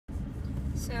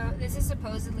So this is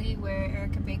supposedly where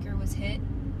Erica Baker was hit.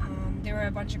 There were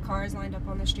a bunch of cars lined up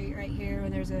on the street right here,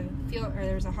 and there's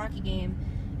a hockey game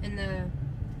in the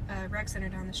rec center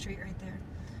down the street right there.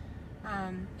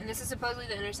 And this is supposedly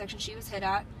the intersection she was hit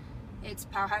at. It's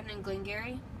Powhatan and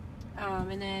Glengarry.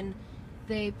 And then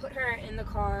they put her in the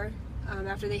car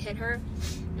after they hit her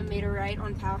and made a right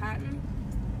on Powhatan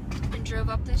and drove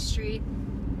up this street,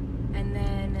 and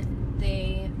then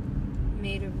they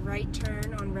made a right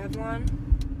turn on Revlon,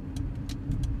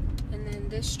 and then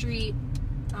this street,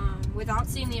 without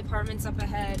seeing the apartments up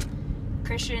ahead,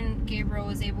 Christian Gabriel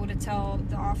was able to tell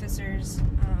the officers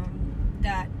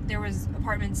that there was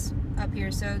apartments up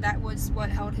here, so that was what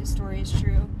held his story as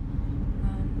true.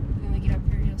 When we get up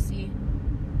here, you'll see.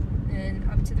 And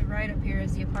up to the right up here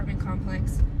is the apartment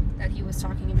complex that he was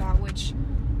talking about, which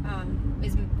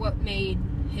is what made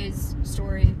his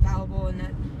story valuable,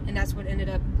 and that's what ended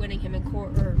up winning him in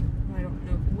court, or I don't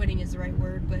know if winning is the right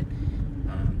word, but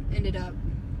ended up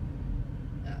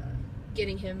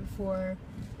getting him for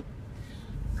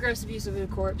gross abuse of a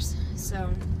corpse. So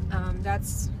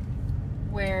that's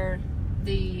where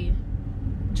the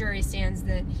jury stands,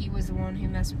 that he was the one who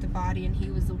messed with the body, and he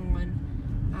was the one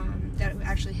that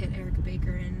actually hit Erica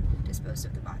Baker and disposed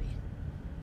of the body.